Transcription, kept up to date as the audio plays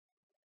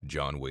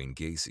John Wayne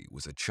Gacy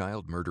was a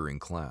child-murdering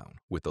clown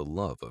with a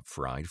love of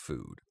fried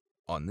food.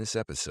 On this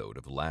episode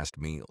of Last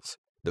Meals,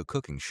 the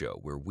cooking show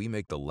where we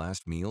make the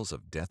last meals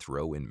of death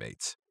row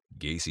inmates,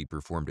 Gacy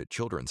performed at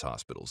children's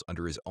hospitals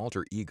under his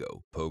alter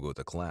ego, Pogo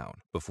the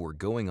Clown, before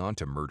going on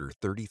to murder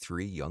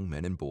 33 young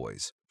men and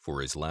boys.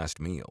 For his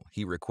last meal,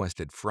 he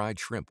requested fried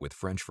shrimp with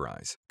french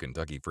fries,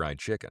 Kentucky Fried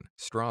Chicken,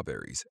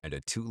 strawberries, and a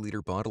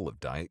 2-liter bottle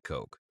of Diet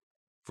Coke.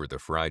 For the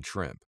fried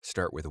shrimp,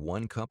 start with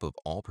 1 cup of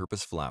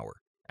all-purpose flour.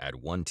 Add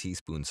 1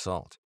 teaspoon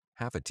salt,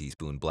 half a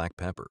teaspoon black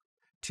pepper,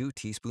 2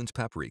 teaspoons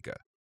paprika,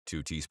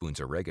 2 teaspoons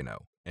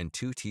oregano, and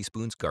 2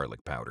 teaspoons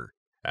garlic powder.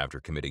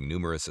 After committing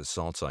numerous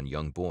assaults on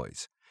young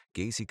boys,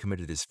 Gacy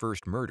committed his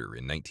first murder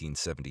in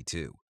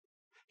 1972.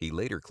 He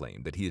later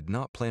claimed that he did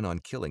not plan on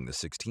killing the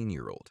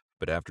 16-year-old,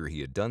 but after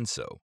he had done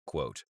so,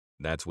 quote,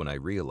 "That's when I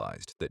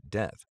realized that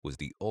death was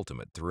the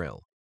ultimate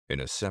thrill." In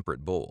a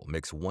separate bowl,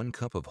 mix 1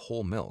 cup of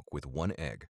whole milk with 1 egg.